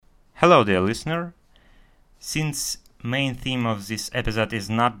Hello dear listener. Since main theme of this episode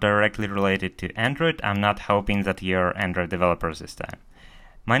is not directly related to Android, I'm not hoping that you're Android developers this time.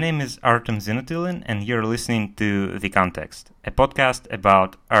 My name is Artem Zinutilin and you're listening to The Context, a podcast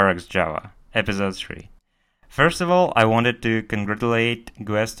about RxJava, episode 3. First of all, I wanted to congratulate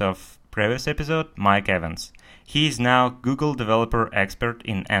guest of previous episode, Mike Evans. He is now Google Developer Expert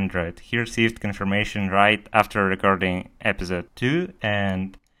in Android. He received confirmation right after recording episode 2,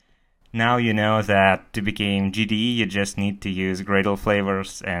 and now you know that to become GDE you just need to use Gradle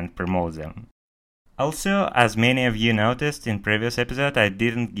flavors and promote them. Also, as many of you noticed in previous episode, I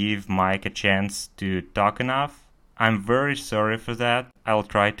didn't give Mike a chance to talk enough. I'm very sorry for that. I'll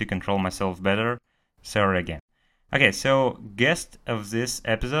try to control myself better. Sorry again. Okay, so guest of this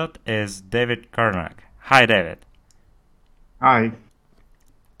episode is David Karnok. Hi, David. Hi.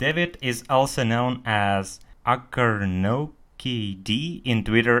 David is also known as Karnok in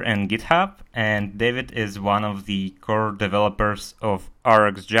Twitter and GitHub, and David is one of the core developers of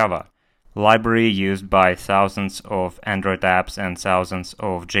RxJava, library used by thousands of Android apps and thousands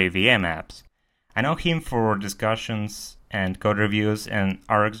of JVM apps. I know him for discussions and code reviews in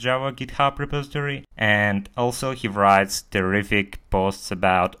RxJava GitHub repository, and also he writes terrific posts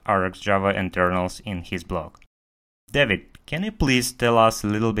about RxJava internals in his blog. David, can you please tell us a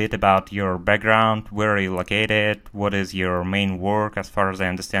little bit about your background, where are you located, what is your main work? As far as I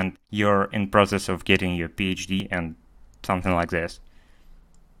understand, you're in process of getting your PhD and something like this.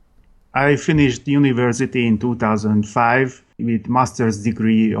 I finished university in 2005 with master's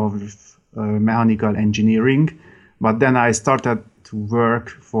degree of mechanical engineering, but then I started to work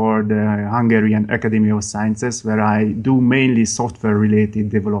for the Hungarian Academy of Sciences, where I do mainly software-related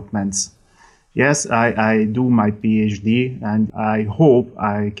developments. Yes, I do my PhD, and I hope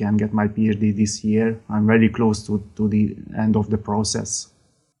I can get my PhD this year. I'm very close to the end of the process.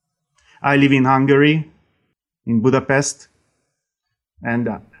 I live in Hungary, in Budapest, and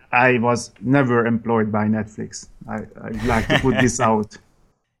I was never employed by Netflix. I'd like to put this out.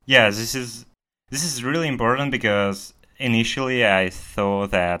 Yeah, this is really important because initially I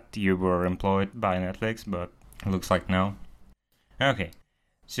thought that you were employed by Netflix, but it looks like no. Okay.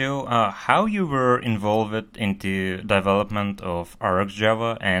 So, how you were involved into development of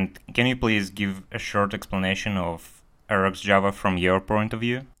RxJava, and can you please give a short explanation of RxJava from your point of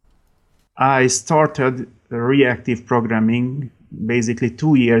view? I started reactive programming basically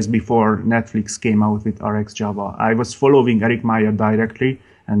 2 years before Netflix came out with RxJava. I was following Eric Meyer directly,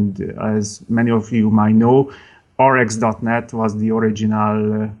 and as many of you might know, Rx.net was the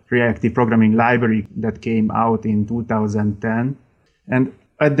original reactive programming library that came out in 2010. And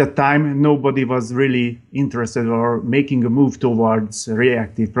at that time, nobody was really interested or making a move towards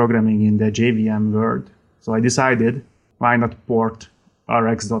reactive programming in the JVM world. So I decided, why not port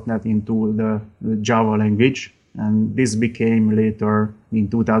Rx.net into the Java language? And this became later, in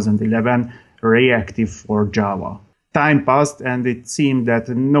 2011, reactive for Java. Time passed and it seemed that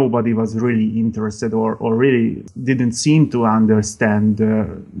nobody was really interested or really didn't seem to understand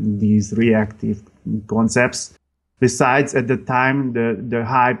these reactive concepts. Besides, at the time, the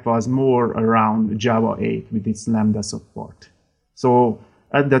hype was more around Java 8 with its Lambda support. So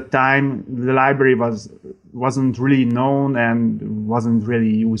at that time, the library wasn't really known and wasn't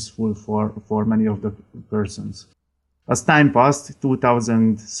really useful for many of the persons. As time passed,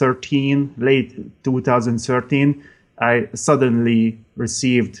 2013, late 2013, I suddenly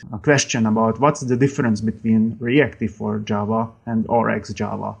received a question about what's the difference between reactive for Java and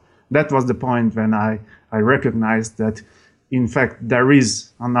RxJava. That was the point when I recognized that, in fact, there is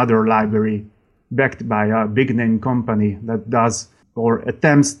another library backed by a big name company that does or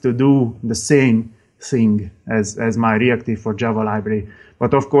attempts to do the same thing as my reactive for Java library.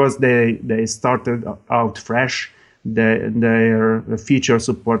 But of course, they started out fresh. Their feature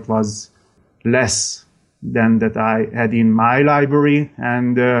support was less than that I had in my library.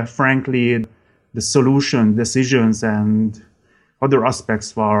 And frankly, the solution, decisions, and other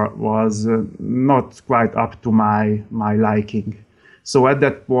aspects was not quite up to my liking. So at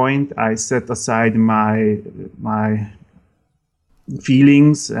that point, I set aside my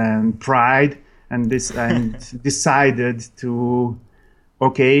feelings and pride and decided to,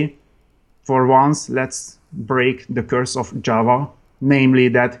 okay, for once, let's break the curse of Java, namely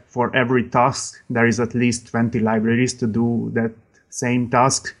that for every task, there is at least 20 libraries to do that same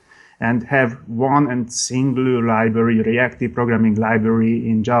task, and have one and single library, reactive programming library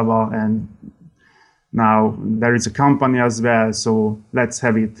in Java. And now there is a company as well, so let's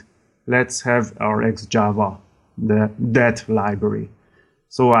have it. Let's have RxJava, that library.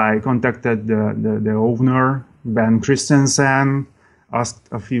 So I contacted the owner, Ben Christensen, asked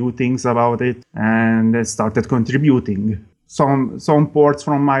a few things about it, and I started contributing. Some ports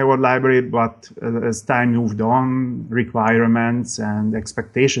from my old library, but as time moved on, requirements and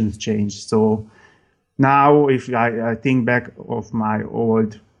expectations changed. So now, if I think back of my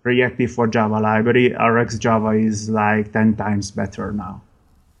old Reactive for Java library, RxJava is like 10 times better now.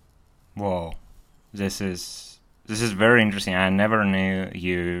 Whoa, this is very interesting. I never knew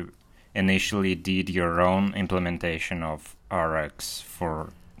you initially did your own implementation of Rx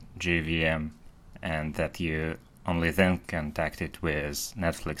for JVM, and that you only then contacted with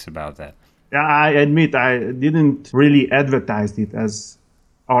Netflix about that. Yeah, I admit I didn't really advertise it as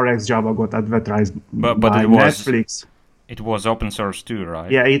RxJava got advertised by Netflix. It was open source too, right?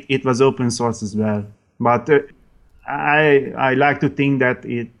 Yeah, it was open source as well. But I like to think that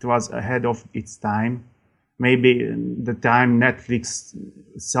it was ahead of its time. Maybe the time Netflix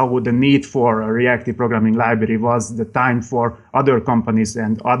saw the need for a reactive programming library was the time for other companies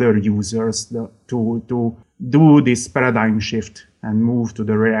and other users to do this paradigm shift and move to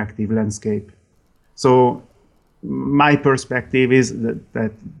the reactive landscape. So my perspective is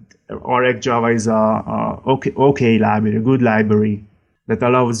that RxJava is a okay library, a good library that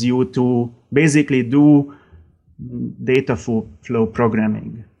allows you to basically do data flow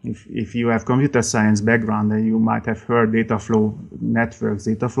programming. If you have computer science background, then you might have heard data flow networks,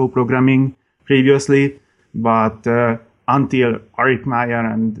 data flow programming previously, but until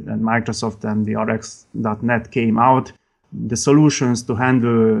RxMeyer and Microsoft and the Rx.net came out, the solutions to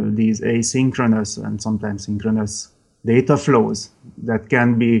handle these asynchronous and sometimes synchronous data flows that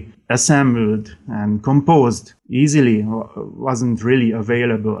can be assembled and composed easily wasn't really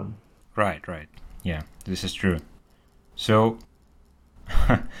available. Right. Yeah, this is true. So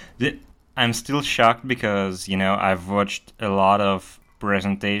I'm still shocked because, I've watched a lot of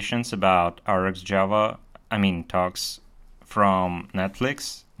presentations about RxJava, talks from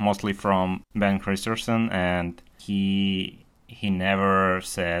Netflix, mostly from Ben Christensen, and he never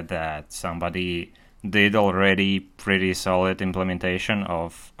said that somebody did already pretty solid implementation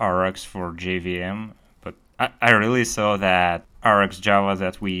of Rx for JVM, but I really saw that RxJava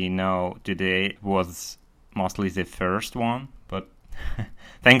that we know today was mostly the first one, but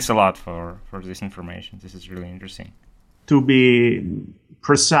thanks a lot for this information. This is really interesting. To be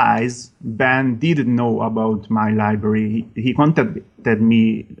precise, Ben didn't know about my library. He contacted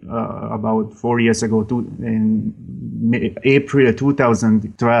me about 4 years ago in April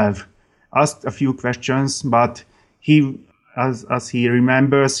 2012. Asked a few questions, but he, as he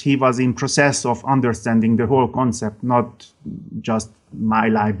remembers, he was in process of understanding the whole concept, not just my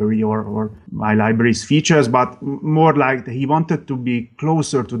library or my library's features, but more like he wanted to be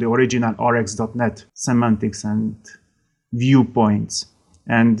closer to the original Rx.net semantics and viewpoints.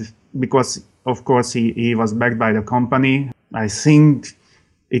 And because, of course, he was backed by the company, I think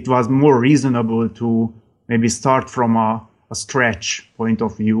it was more reasonable to maybe start from a stretch point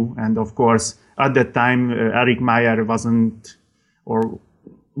of view. And of course, at that time, RxMeyer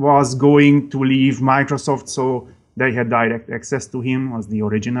was going to leave Microsoft, so they had direct access to him as the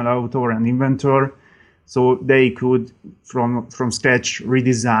original author and inventor. So they could, from scratch,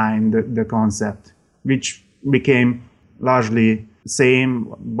 redesign the concept, which became largely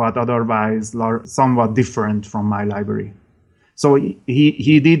same, but otherwise somewhat different from my library. So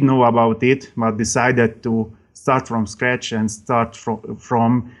he did know about it, but decided to start from scratch and start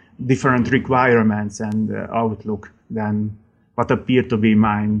from different requirements and outlook than what appeared to be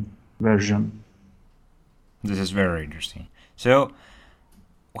my version. This is very interesting. So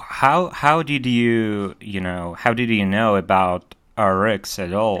how did you know about Rx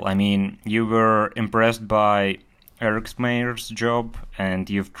at all? I mean, you were impressed by RxMeyer's job and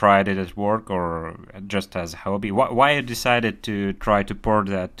you've tried it at work or just as a hobby? Why you decided to try to port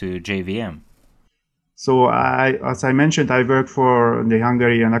that to JVM? So as I mentioned, I work for the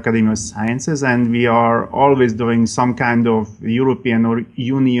Hungarian Academy of Sciences, and we are always doing some kind of European or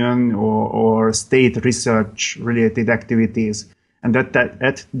Union or state research related activities. And at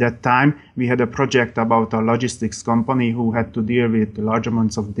that time, we had a project about a logistics company who had to deal with large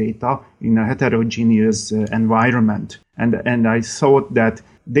amounts of data in a heterogeneous environment. And I thought that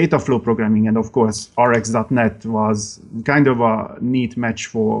data flow programming and, of course, Rx.net was kind of a neat match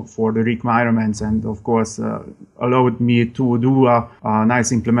for the requirements and, of course, allowed me to do a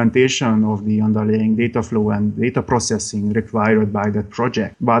nice implementation of the underlying data flow and data processing required by that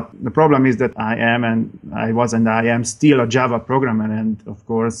project. But the problem is that I am still a Java programmer, and, of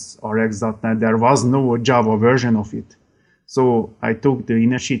course, Rx.net, there was no Java version of it. So I took the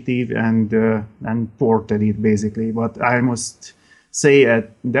initiative and ported it, basically. But I must say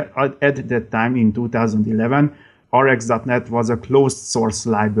at that time in 2011, Rx.net was a closed source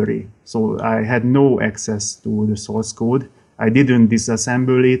library, so I had no access to the source code. I didn't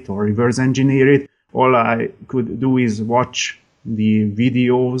disassemble it or reverse engineer it. All I could do is watch the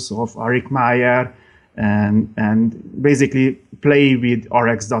videos of Arik Meyer and basically play with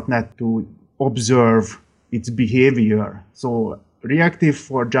Rx.net to observe its behavior. So Reactive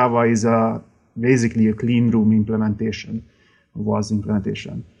for Java is basically a clean room implementation.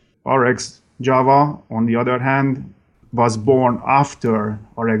 RxJava, on the other hand, was born after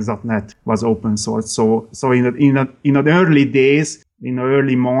Rx.net was open source. So in the early days, in the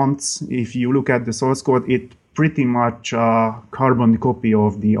early months, if you look at the source code, it pretty much a carbon copy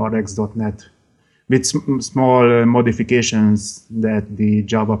of the Rx.net with small modifications that the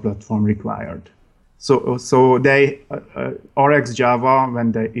Java platform required. So they RxJava,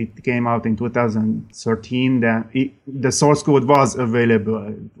 when it came out in 2013, then the source code was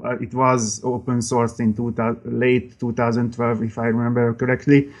available. It was open sourced in late 2012, if I remember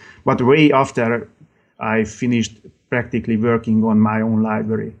correctly. But way after I finished practically working on my own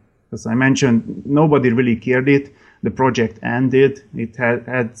library. As I mentioned, nobody really cared it. The project ended. It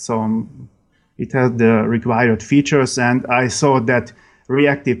had the required features, and I saw that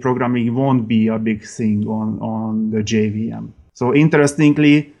reactive programming won't be a big thing on the JVM. So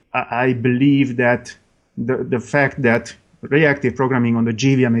interestingly, I believe that the fact that reactive programming on the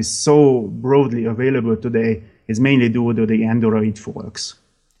JVM is so broadly available today is mainly due to the Android folks.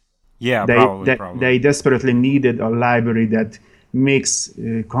 Yeah, probably. They desperately needed a library that makes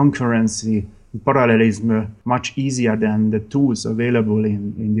concurrency, parallelism much easier than the tools available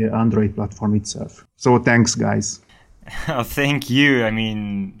in the Android platform itself. So thanks, guys. Thank you. I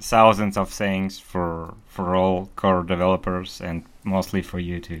mean, thousands of thanks for all core developers and mostly for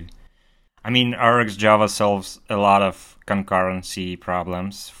you too. I mean, RxJava solves a lot of concurrency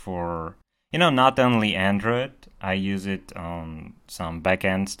problems for, not only Android. I use it on some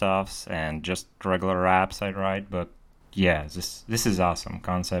backend stuffs and just regular apps I write, but yeah, this is awesome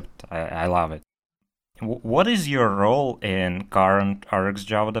concept. I love it. What is your role in current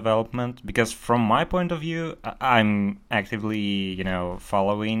RxJava development? Because from my point of view, I'm actively,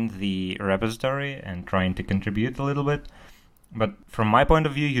 following the repository and trying to contribute a little bit. But from my point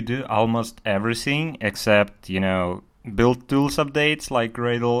of view, you do almost everything except, build tools updates like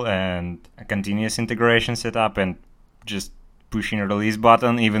Gradle and a continuous integration setup and just pushing a release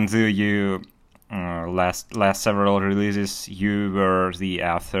button, even though you last several releases you were the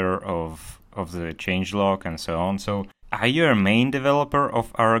author of the changelog and so on. So are you a main developer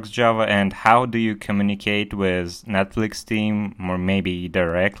of RxJava, and how do you communicate with Netflix team, or maybe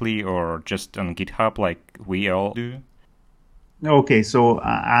directly or just on GitHub like we all do? Okay, so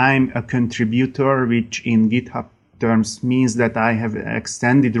I'm a contributor, which in GitHub terms means that I have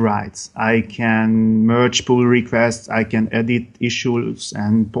extended rights. I can merge pull requests, I can edit issues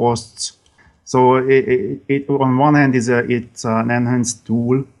and posts. So it on one hand it's an enhanced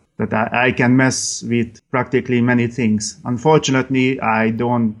tool that I can mess with practically many things. Unfortunately, I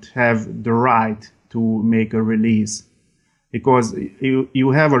don't have the right to make a release, because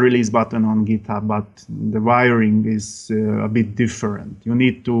you have a release button on GitHub, but the wiring is a bit different. You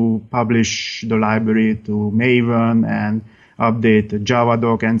need to publish the library to Maven and update the Java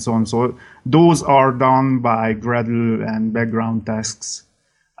doc and so on. So those are done by Gradle and background tasks.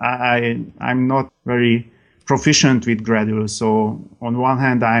 I'm not very proficient with Gradle, so on one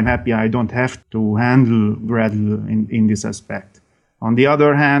hand I'm happy I don't have to handle Gradle in this aspect. On the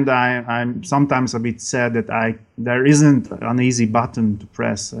other hand, I'm sometimes a bit sad that there isn't an easy button to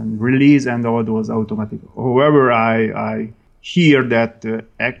press and release and all those automatic. However, I hear that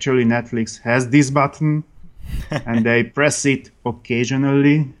actually Netflix has this button and they press it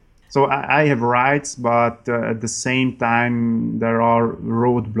occasionally. So I have rights, but at the same time there are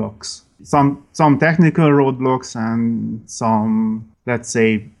roadblocks. Some technical roadblocks and some, let's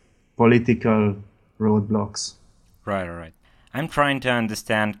say, political roadblocks. Right. I'm trying to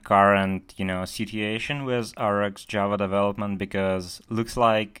understand current, situation with RxJava development, because looks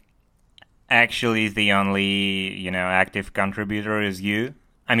like actually the only, active contributor is you.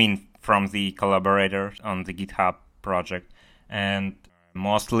 I mean, from the collaborators on the GitHub project. And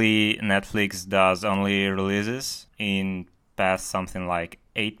mostly Netflix does only releases in past something like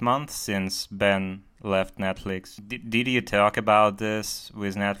 8 months since Ben left Netflix. Did you talk about this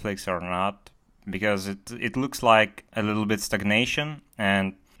with Netflix or not? Because it looks like a little bit stagnation,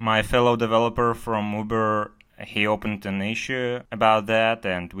 and my fellow developer from Uber, he opened an issue about that,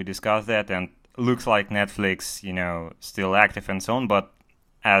 and we discussed that, and looks like Netflix, still active and so on, but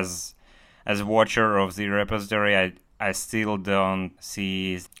as a watcher of the repository, I still don't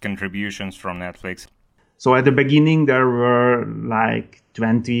see contributions from Netflix. So at the beginning, there were like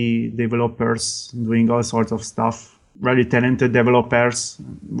 20 developers doing all sorts of stuff, really talented developers.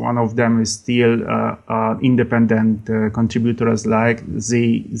 One of them is still independent contributors like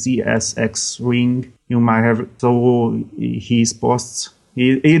ZSX Ring. You might have saw his posts.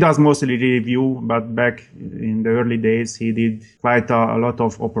 He does mostly review, but back in the early days, he did quite a lot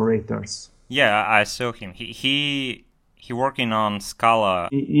of operators. Yeah, I saw him. He working on Scala.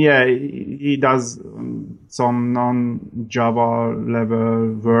 Yeah, he does some non-Java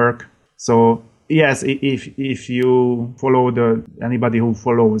level work. So yes, if you follow anybody who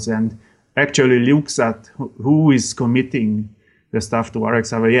follows and actually looks at who is committing the stuff to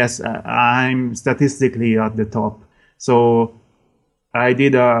RxJava, yes, I'm statistically at the top. So I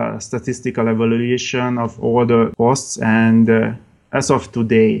did a statistical evaluation of all the posts, and as of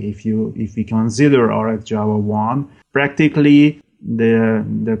today, if we consider RxJava 1, practically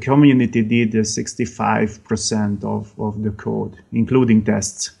the community did 65% of the code, including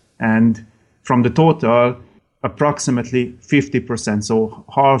tests. And from the total, approximately 50%, so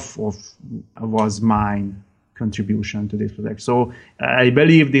half was mine contribution to this project. So I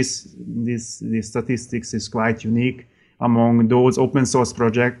believe this statistics is quite unique among those open source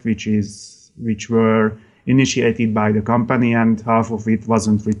projects which were initiated by the company, and half of it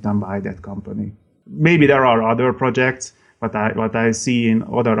wasn't written by that company. Maybe there are other projects, but what I see in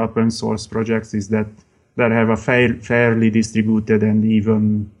other open source projects is that they have a fairly distributed and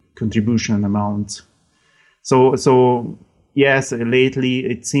even contribution amounts. So yes, lately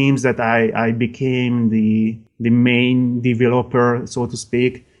it seems that I became the main developer, so to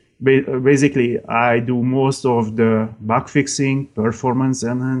speak. Basically, I do most of the bug fixing, performance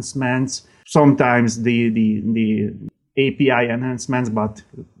enhancements, sometimes the API enhancements, but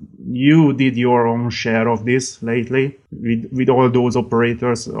you did your own share of this lately with all those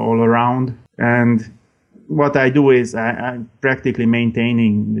operators all around. And what I do is I'm practically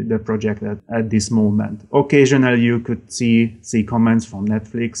maintaining the project at this moment. Occasionally, you could see comments from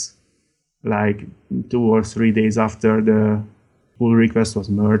Netflix, like 2 or 3 days after the pull request was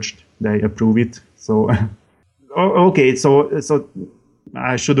merged, they approve it. So, okay, so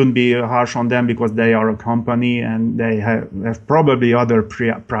I shouldn't be harsh on them because they are a company and they have probably other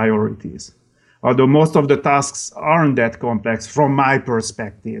priorities. Although most of the tasks aren't that complex from my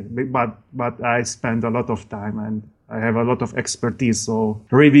perspective, but I spend a lot of time and I have a lot of expertise. So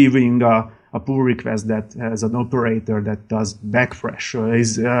reviewing a pull request that has an operator that does backfresh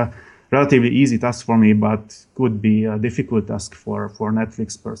is a relatively easy task for me, but could be a difficult task for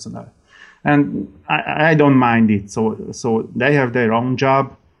Netflix personnel. And I don't mind it. So they have their own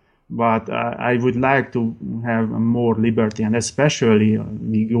job, but I would like to have more liberty. And especially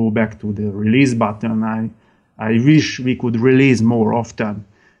we go back to the release button. I wish we could release more often,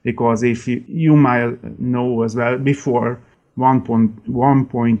 because if you might know as well, before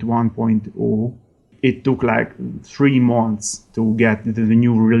 1.1.0, it took like 3 months to get the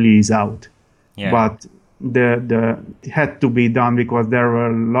new release out. Yeah. But it had to be done because there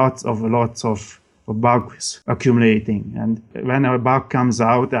were lots of bugs accumulating, and when a bug comes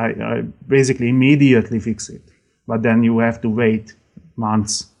out, I basically immediately fix it, but then you have to wait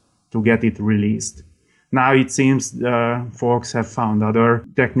months to get it released. Now it seems folks have found other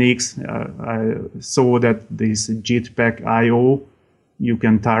techniques. I saw that this Jetpack IO, you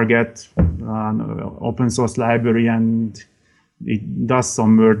can target an open source library and it does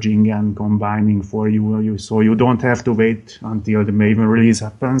some merging and combining for you, so you don't have to wait until the main release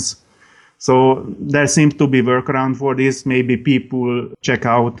happens. So there seems to be workaround for this. Maybe people check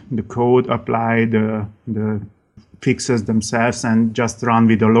out the code, apply the fixes themselves, and just run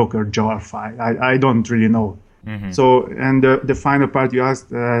with a local jar file. I don't really know. Mm-hmm. So, and the final part you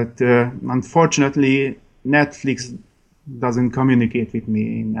asked, unfortunately, Netflix doesn't communicate with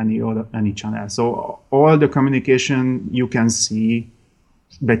me in any channel. So all the communication you can see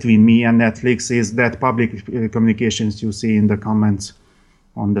between me and Netflix is that public communications you see in the comments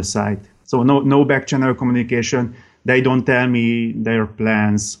on the site. So no back channel communication. They don't tell me their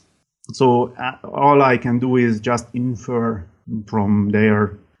plans. So all I can do is just infer from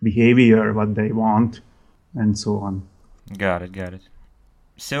their behavior what they want, and so on. Got it.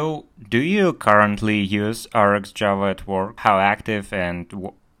 So, do you currently use RxJava at work? How active, and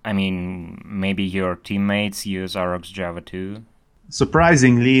maybe your teammates use RxJava too?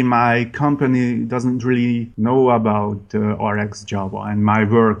 Surprisingly, my company doesn't really know about RxJava and my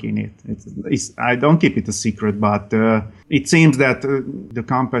work in it. I don't keep it a secret, but it seems that the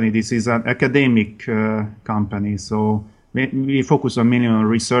company, this is an academic company, so we focus mainly on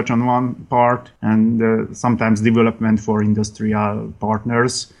research on one part and sometimes development for industrial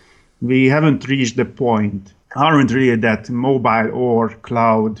partners. we haven't reached the point currently that mobile or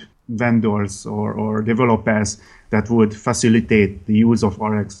cloud vendors or developers that would facilitate the use of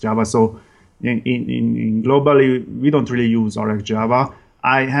RxJava. So in globally, we don't really use RxJava.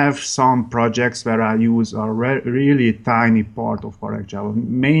 I have some projects where I use a really tiny part of RxJava,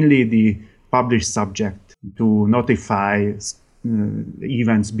 mainly the publish subject to notify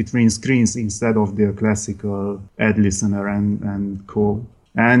events between screens instead of the classical add listener and co.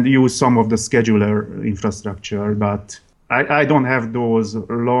 And use some of the scheduler infrastructure, but I don't have those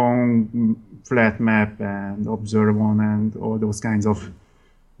long flat map and observe on and all those kinds of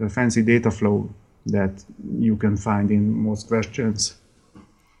fancy data flow that you can find in most questions.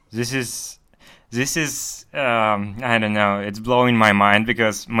 This is I don't know, it's blowing my mind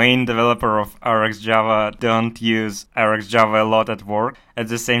because main developer of RxJava don't use RxJava a lot at work. At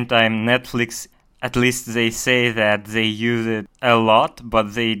the same time, Netflix, at least they say that they use it a lot,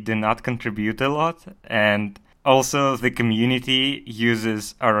 but they do not contribute a lot. And also the community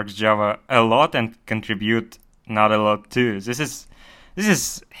uses RxJava a lot and contribute not a lot too. This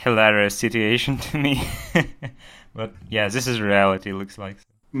is hilarious situation to me. But yeah, this is reality, looks like.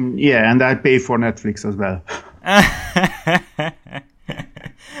 Yeah, and I pay for Netflix as well.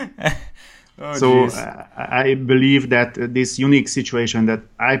 So I believe that this unique situation that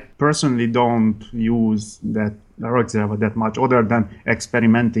I personally don't use that RxJava that much, other than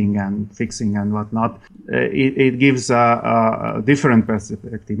experimenting and fixing and whatnot, it gives a different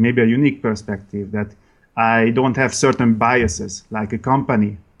perspective, maybe a unique perspective that I don't have certain biases like a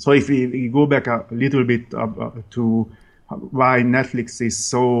company. So if we go back a little bit to why Netflix is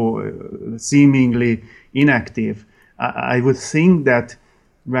so seemingly inactive, I would think that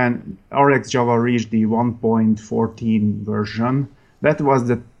when RxJava reached the 1.14 version, that was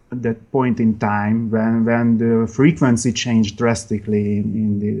that point in time when the frequency changed drastically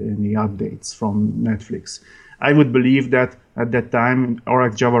in the updates from Netflix. I would believe that at that time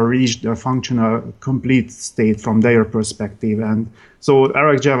RxJava reached a functional complete state from their perspective, and so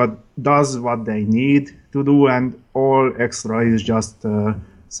RxJava does what they need to do, and all extra is just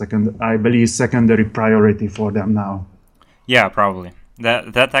secondary priority for them now. Yeah, probably.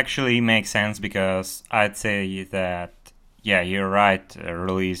 That actually makes sense because I'd say that, yeah, you're right.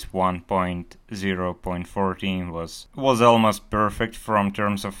 Release 1.0.14 was almost perfect from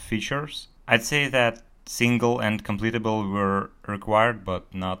terms of features. I'd say that single and completable were required,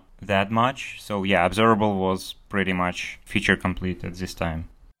 but not that much. So yeah, observable was pretty much feature complete at this time.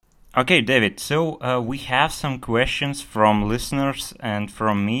 Okay, David, so we have some questions from listeners and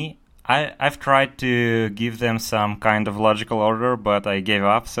from me. I've tried to give them some kind of logical order, but I gave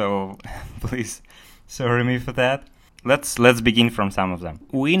up, so please sorry me for that. Let's begin from some of them.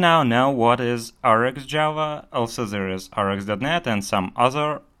 We now know what is RxJava, also there is Rx.net and some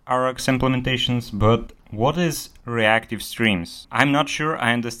other Rx implementations, but what is reactive streams? I'm not sure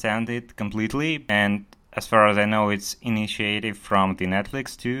I understand it completely, and as far as I know, it's initiative from the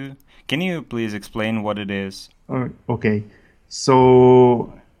Netflix too. Can you please explain what it is? Okay,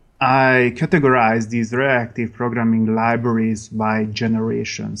 so I categorize these reactive programming libraries by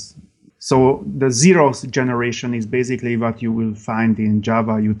generations. So the zeroth generation is basically what you will find in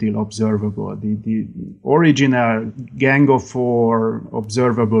Java util observable, the original gang of four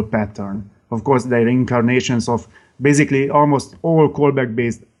observable pattern. Of course, they're incarnations of basically almost all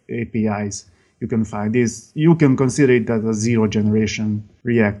callback-based APIs. You can find this. You can consider it as a zero generation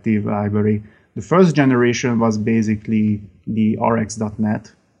reactive library. The first generation was basically the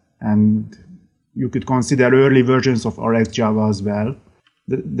Rx.net, and you could consider early versions of RxJava as well.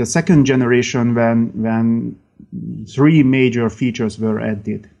 The second generation, when three major features were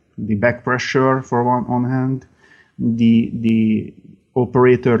added: the back pressure for one hand, the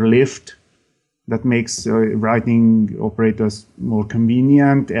operator lift that makes writing operators more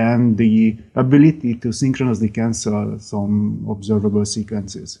convenient, and the ability to synchronously cancel some observable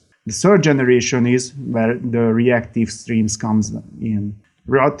sequences. The third generation is where the reactive streams comes in.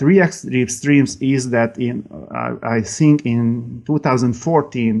 What reactive streams is that I think in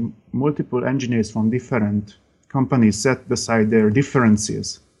 2014, multiple engineers from different companies set aside their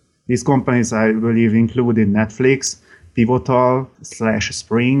differences. These companies, I believe, included Netflix, Pivotal,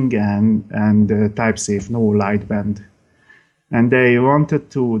 /Spring, and TypeSafe, no Lightband. And they wanted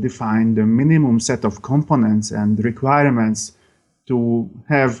to define the minimum set of components and requirements to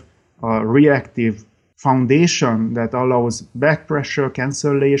have a reactive foundation that allows back pressure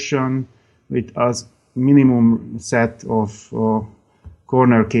cancellation with as minimum set of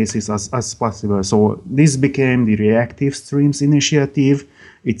corner cases as possible. So this became the Reactive Streams initiative.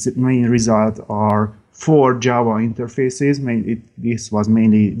 Its main result are 4 Java interfaces. This was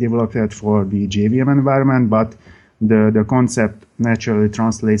mainly developed for the JVM environment, but the concept naturally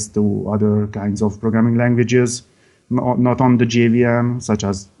translates to other kinds of programming languages, not on the JVM, such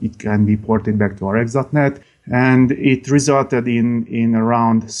as it can be ported back to Rx.NET. And it resulted in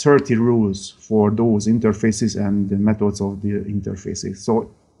around 30 rules for those interfaces and the methods of the interfaces. So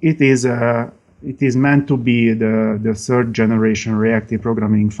it is meant to be the third generation reactive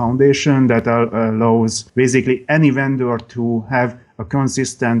programming foundation that allows basically any vendor to have a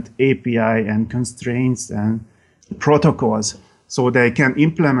consistent API and constraints and protocols, so they can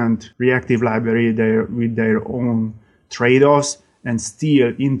implement reactive library with their own trade-offs and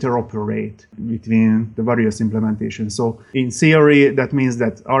still interoperate between the various implementations. So in theory, that means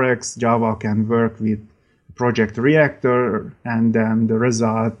that RxJava can work with Project Reactor, and then the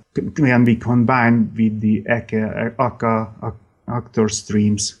result can be combined with the actor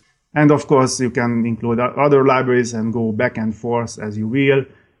streams. And of course, you can include other libraries and go back and forth as you will.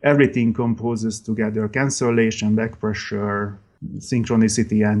 Everything composes together: cancellation, backpressure,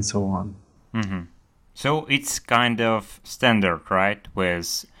 synchronicity, and so on. Mm-hmm. So it's kind of standard, right,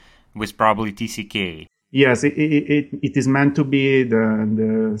 with probably TCK. Yes, it is meant to be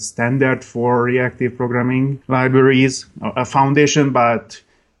the standard for reactive programming libraries, a foundation, but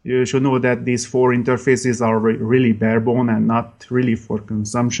you should know that these 4 interfaces are really bare bone and not really for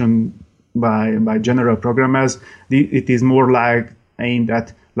consumption by general programmers. It is more like aimed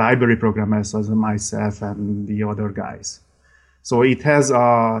at library programmers as myself and the other guys. So it has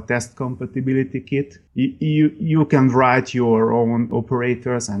a test compatibility kit. You can write your own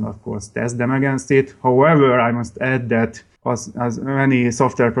operators and, of course, test them against it. However, I must add that as any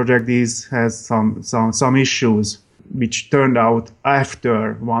software project, this has some issues, which turned out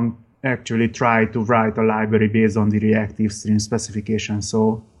after one actually tried to write a library based on the reactive stream specification.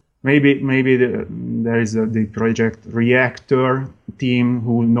 So maybe there is the project Reactor team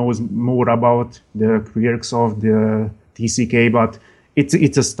who knows more about the quirks of the TCK, but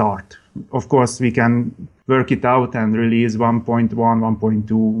it's a start. Of course, we can work it out and release 1.1,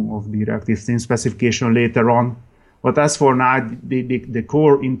 1.2 of the reactive stream specification later on. But as for now, the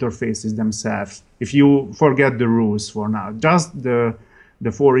core interfaces themselves, if you forget the rules for now, just the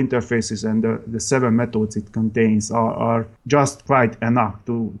 4 interfaces and the 7 methods it contains are just quite enough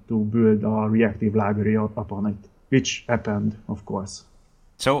to build a reactive library upon it, which happened, of course.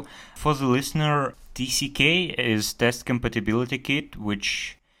 So for the listener, TCK is Test Compatibility Kit,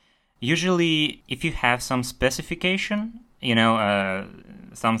 which usually, if you have some specification,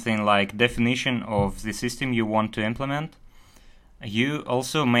 something like definition of the system you want to implement, you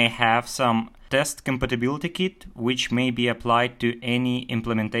also may have some Test Compatibility Kit, which may be applied to any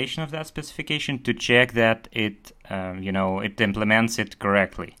implementation of that specification to check that it implements it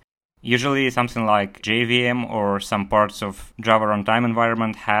correctly. Usually something like JVM or some parts of Java runtime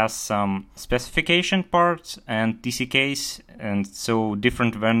environment has some specification parts and TCKs, and so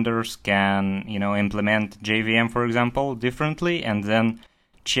different vendors can, implement JVM, for example, differently, and then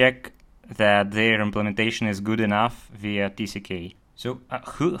check that their implementation is good enough via TCK. So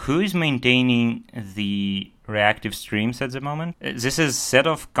who is maintaining the reactive streams at the moment? This is a set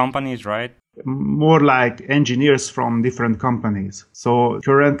of companies, right? More like engineers from different companies. So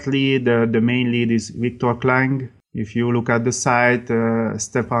currently the main lead is Victor Klang. If you look at the site,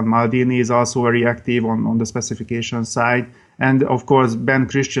 Stefan Maldini is also very active on the specification side. And of course, Ben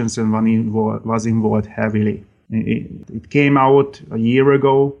Christensen was involved heavily. It came out a year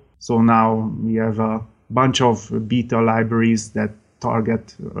ago. So now we have a bunch of beta libraries that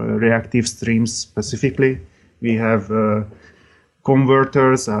target reactive streams specifically. We have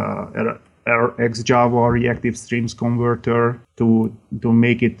converters, RxJava reactive streams converter to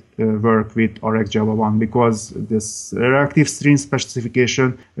make it work with RxJava 1, because this reactive stream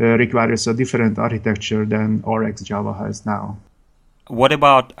specification requires a different architecture than RxJava has now. What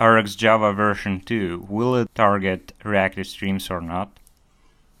about RxJava version 2? Will it target reactive streams or not?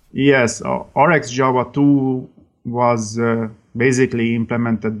 Yes, RxJava 2 was basically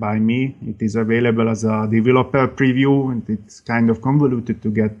implemented by me. It is available as a developer preview, and it's kind of convoluted to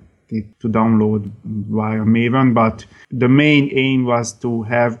get it to download via Maven, but the main aim was to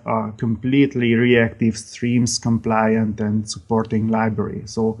have a completely reactive streams compliant and supporting library.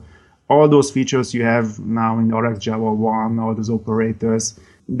 So all those features you have now in RxJava 1, all those operators,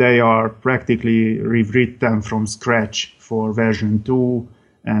 they are practically rewritten from scratch for version 2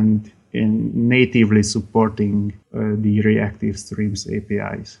 and natively supporting the reactive streams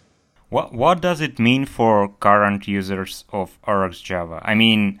APIs. What does it mean for current users of RxJava? I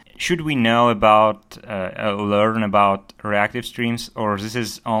mean, should we know about, learn about reactive streams, or this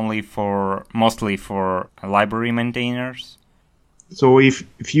is mostly for library maintainers? So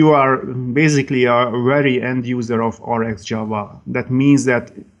if you are basically a very end user of RxJava, that means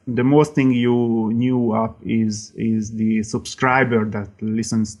that the most thing you knew up is the subscriber that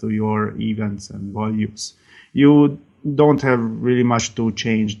listens to your events and values. You don't have really much to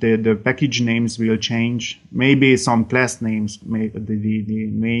change. The package names will change. Maybe some class names, the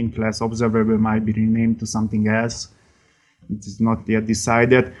main class observable might be renamed to something else. It is not yet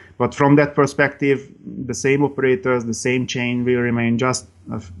decided. But from that perspective, the same operators, the same chain will remain, just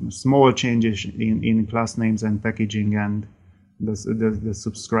small changes in class names and packaging and the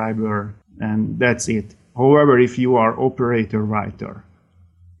subscriber, and that's it. However, if you are operator writer,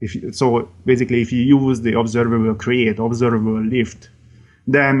 so basically if you use the observable create, observable lift,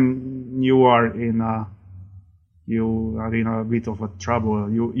 then you are in a bit of a trouble.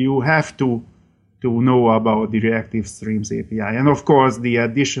 You have to know about the reactive streams API, and of course the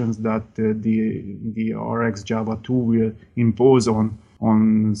additions that the RxJava 2 will impose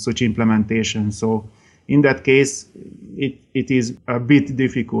on such implementation. So in that case, it is a bit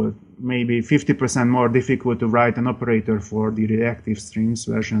difficult, maybe 50% more difficult to write an operator for the reactive streams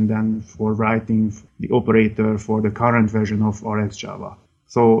version than for writing the operator for the current version of RxJava.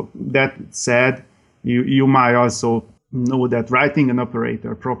 So that said, you might also know that writing an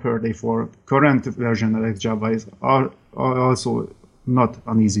operator properly for current version of RxJava is also not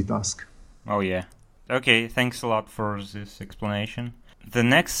an easy task. Oh yeah. Okay, thanks a lot for this explanation. The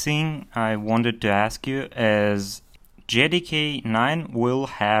next thing I wanted to ask you is JDK 9 will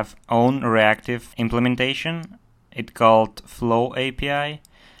have own reactive implementation. It's called Flow API.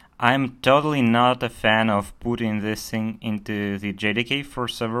 I'm totally not a fan of putting this thing into the JDK for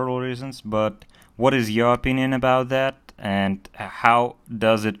several reasons, but what is your opinion about that, and how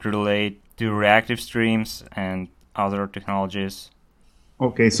does it relate to reactive streams and other technologies?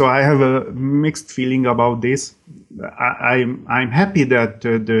 Okay, so I have a mixed feeling about this. I'm happy that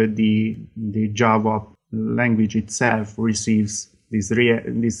the Java language itself receives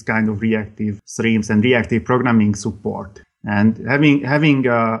this kind of reactive streams and reactive programming support, and having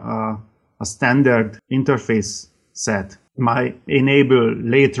a standard interface set might enable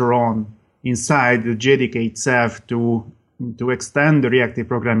later on inside the JDK itself to extend the reactive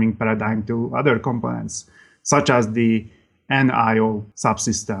programming paradigm to other components, such as the NIO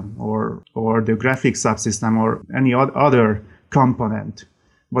subsystem or the graphics subsystem or any other component.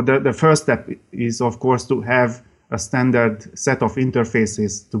 But the first step is, of course, to have a standard set of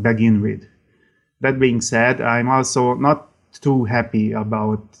interfaces to begin with. That being said, I'm also not too happy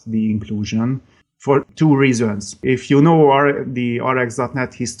about the inclusion for two reasons. If you know the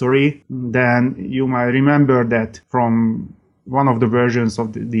Rx.NET history, then you might remember that from one of the versions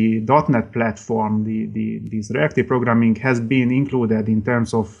of the .NET platform, this reactive programming has been included in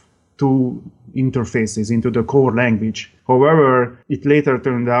terms of two interfaces into the core language. However, it later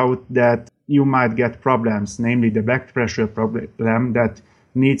turned out that you might get problems, namely the back pressure problem that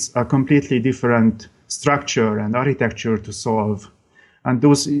needs a completely different structure and architecture to solve. And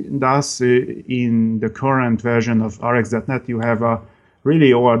thus in the current version of Rx.NET, you have a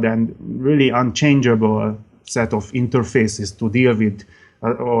really old and really unchangeable set of interfaces to deal with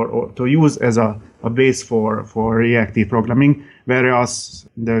or to use as a base for reactive programming, whereas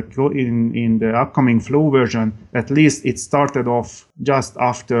in the upcoming Flow version, at least it started off just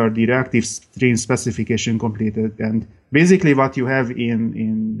after the reactive stream specification completed. And basically what you have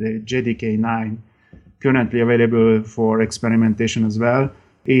in the JDK 9, currently available for experimentation as well,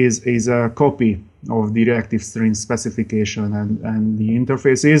 is a copy of the reactive stream specification and the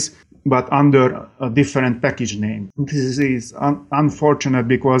interfaces, but under a different package name. This is unfortunate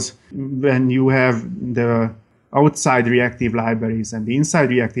because when you have the outside reactive libraries and the inside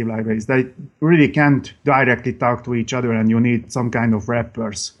reactive libraries, they really can't directly talk to each other, and you need some kind of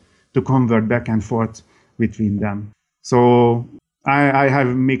wrappers to convert back and forth between them. So I have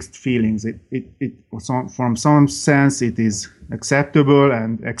mixed feelings. From some sense, it is acceptable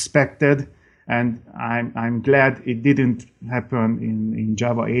and expected, and I'm glad it didn't happen in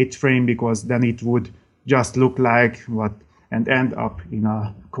Java 8 frame, because then it would just look like and end up in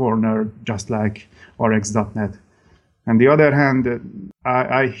a corner just like Rx.NET. On the other hand,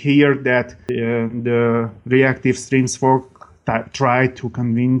 I hear that the reactive streams folk try to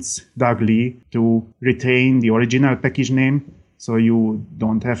convince Doug Lee to retain the original package name, so you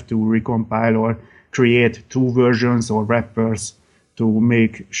don't have to recompile or create two versions or wrappers to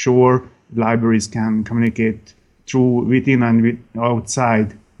make sure libraries can communicate through within and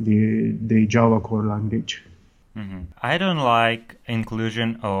outside the Java core language. I don't like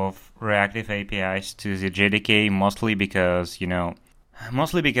inclusion of reactive APIs to the JDK mostly because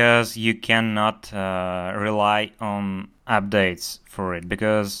you cannot rely on updates for it,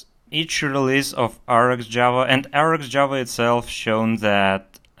 because each release of RxJava and RxJava itself shown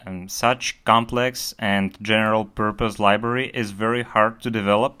that such complex and general purpose library is very hard to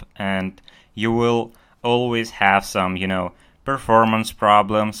develop, and you will always have some, performance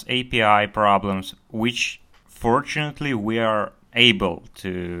problems, API problems, which fortunately we are able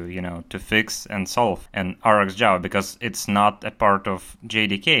to fix and solve in RxJava because it's not a part of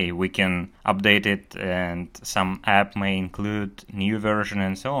JDK. We can update it, and some app may include new version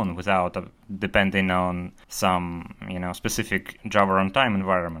and so on without depending on some specific Java runtime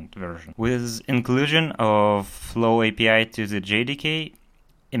environment version. With inclusion of Flow API to the JDK,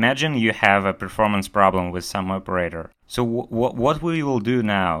 imagine you have a performance problem with some operator. So what we will do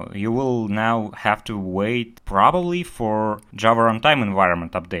now? You will now have to wait probably for Java runtime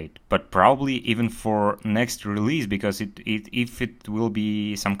environment update, but probably even for next release, because if it will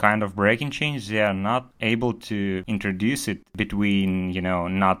be some kind of breaking change, they are not able to introduce it between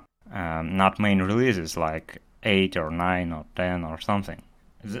not main releases like 8 or 9 or 10 or something.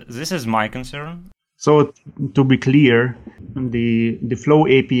 This is my concern. So to be clear, the Flow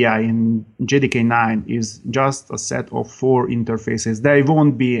API in JDK 9 is just a set of 4 interfaces. There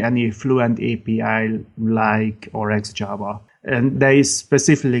won't be any Fluent API like RxJava. And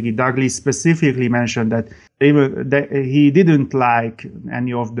Douglas specifically mentioned that he didn't like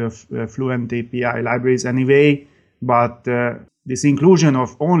any of the Fluent API libraries anyway, but this inclusion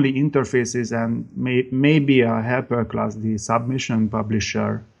of only interfaces and maybe a helper class, the submission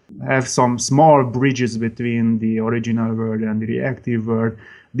publisher, have some small bridges between the original world and the reactive world.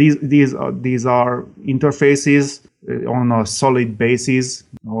 These are interfaces on a solid basis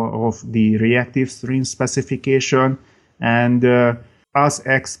of the reactive stream specification, and us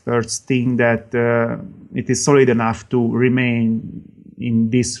experts think that it is solid enough to remain in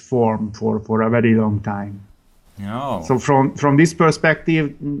this form for a very long time. No. So from this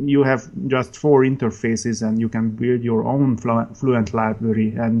perspective, you have just 4 interfaces, and you can build your own Fluent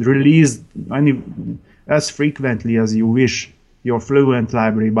library and release as frequently as you wish your Fluent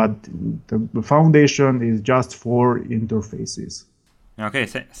library. But the foundation is just 4 interfaces. Okay,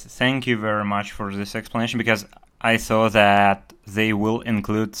 thank you very much for this explanation, because I saw that they will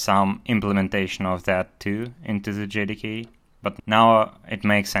include some implementation of that too into the JDK, but now it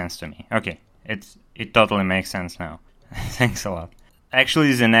makes sense to me. Okay, it totally makes sense now. Thanks a lot.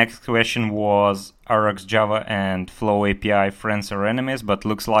 Actually, the next question was RxJava and Flow API friends or enemies, but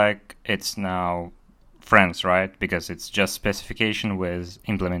looks like it's now friends, right? Because it's just specification with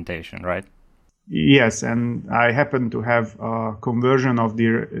implementation, right? Yes, and I happen to have a conversion of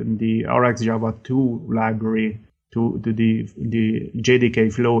the RxJava 2 library to the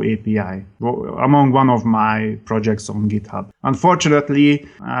JDK Flow API among one of my projects on GitHub. Unfortunately,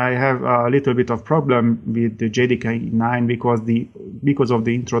 I have a little bit of problem with the JDK 9 because of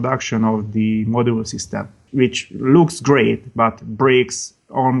the introduction of the module system, which looks great but breaks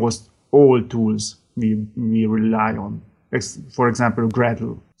almost all tools we rely on. For example,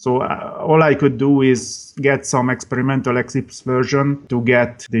 Gradle. So all I could do is get some experimental Eclipse version to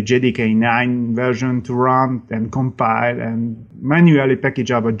get the JDK 9 version to run and compile and manually package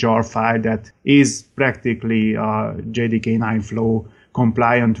up a jar file that is practically a JDK 9 Flow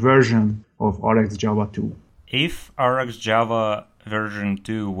compliant version of RxJava 2. If RxJava version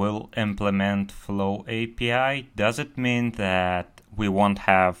 2 will implement Flow API, does it mean that we won't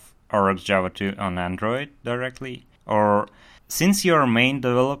have RxJava 2 on Android directly? Or since you're a main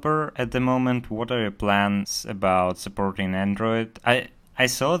developer at the moment, what are your plans about supporting Android? I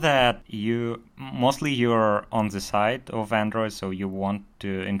saw that you're on the side of Android, so you want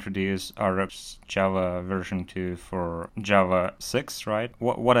to introduce RxJava version 2 for Java 6, right?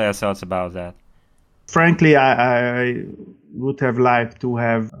 What are your thoughts about that? Frankly, I would have liked to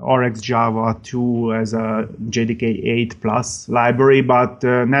have RxJava 2 as a JDK 8 plus library, but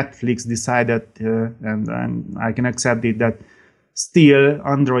Netflix decided, and I can accept it, that still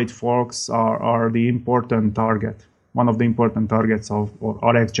Android forks are the important target, one of the important targets of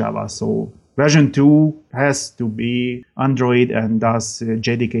RxJava. So version 2 has to be Android and thus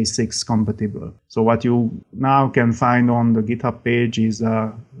JDK 6 compatible. So what you now can find on the GitHub page is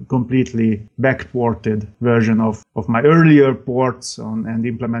a completely backported version of my earlier ports and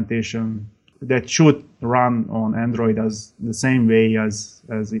implementation that should run on Android as the same way as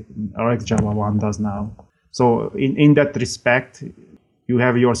RxJava 1 does now. So in that respect, you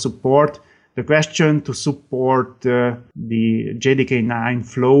have your support. the question to support the JDK9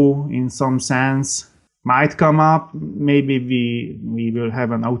 flow in some sense might come up. Maybe we will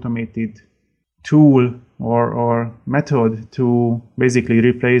have an automated tool or method to basically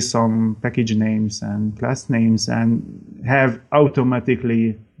replace some package names and class names and have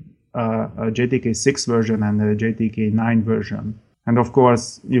automatically a JDK 6 version and a JDK 9 version. And of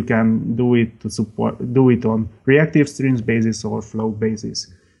course, you can do it on reactive streams basis or flow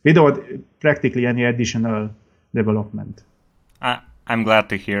basis without practically any additional development. I'm glad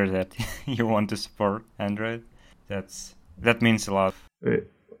to hear that you want to support Android. That means a lot.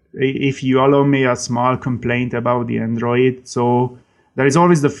 If you allow me a small complaint about the Android, so there is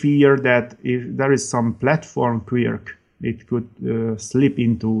always the fear that if there is some platform quirk, it could slip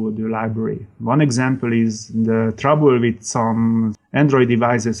into the library. One example is the trouble with some Android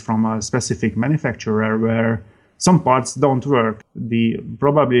devices from a specific manufacturer where some parts don't work,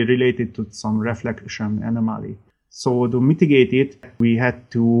 probably related to some reflection anomaly. So to mitigate it, we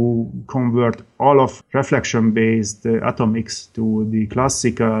had to convert all of reflection-based atomics to the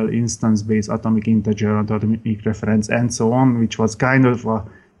classical instance-based atomic integer, atomic reference, and so on, which was kind of a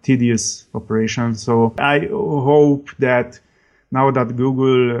tedious operation. So I hope that now that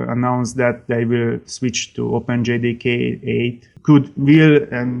Google announced that they will switch to OpenJDK 8, will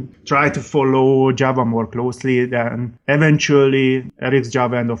and try to follow Java more closely, then eventually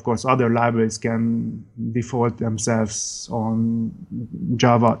RxJava and of course other libraries can default themselves on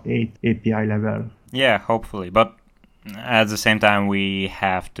Java 8 API level. Yeah, hopefully. But at the same time, we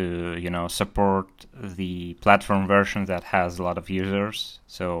have to, support the platform version that has a lot of users.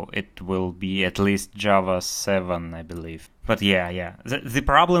 So it will be at least Java 7, I believe. But yeah. The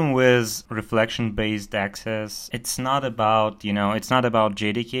problem with reflection-based access, it's not about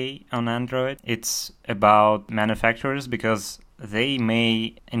JDK on Android. It's about manufacturers because they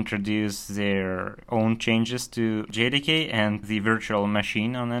may introduce their own changes to JDK and the virtual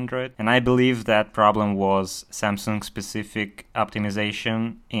machine on Android. And I believe that problem was Samsung-specific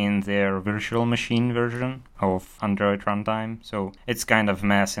optimization in their virtual machine version of Android runtime. So it's kind of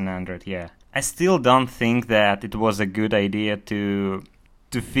mess in Android, yeah. I still don't think that it was a good idea to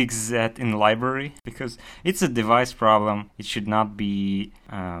fix that in library because it's a device problem. It should not be,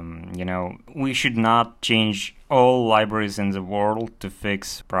 we should not change all libraries in the world to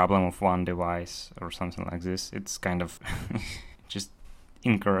fix problem of one device or something like this. It's kind of just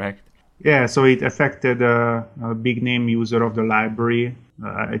incorrect. Yeah, so it affected a big name user of the library.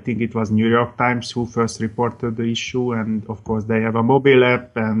 I think it was New York Times who first reported the issue. And of course, they have a mobile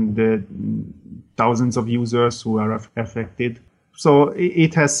app and thousands of users who are affected. So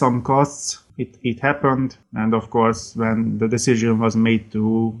it has some costs. It happened. And of course, when the decision was made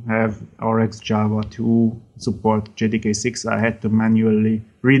to have RxJava to support JDK 6, I had to manually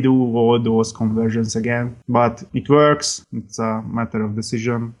redo all those conversions again. But it works. It's a matter of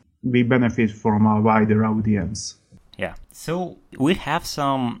decision. We benefit from a wider audience. Yeah. So we have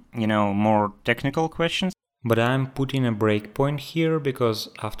some, more technical questions. But I'm putting a breakpoint here because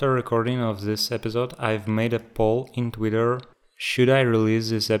after recording of this episode, I've made a poll in Twitter. Should I release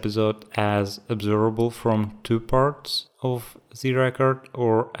this episode as observable from two parts of the record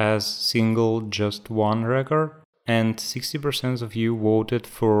or as single just one record? And 60% of you voted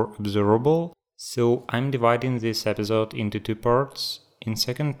for observable. So I'm dividing this episode into two parts. In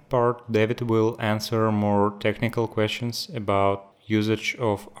second part, David will answer more technical questions about usage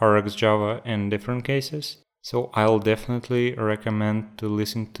of RxJava in different cases. So I'll definitely recommend to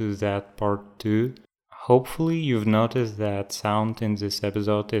listen to that part too. Hopefully you've noticed that sound in this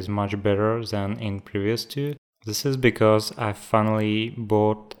episode is much better than in previous two. This is because I finally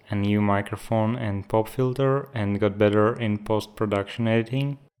bought a new microphone and pop filter and got better in post-production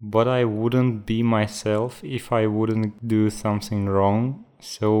editing. But I wouldn't be myself if I wouldn't do something wrong.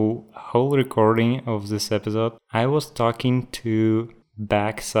 So whole recording of this episode, I was talking to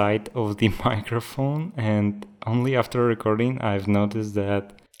back side of the microphone and only after recording I've noticed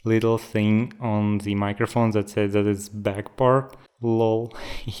that little thing on the microphone that says that it's back part. Lol.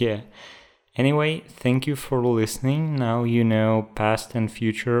 Yeah. Anyway, thank you for listening. Now you know past and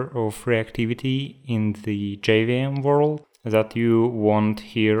future of reactivity in the JVM world that you won't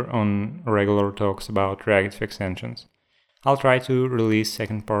hear on regular talks about reactive extensions. I'll try to release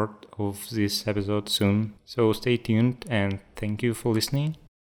second part of this episode soon, so stay tuned and thank you for listening.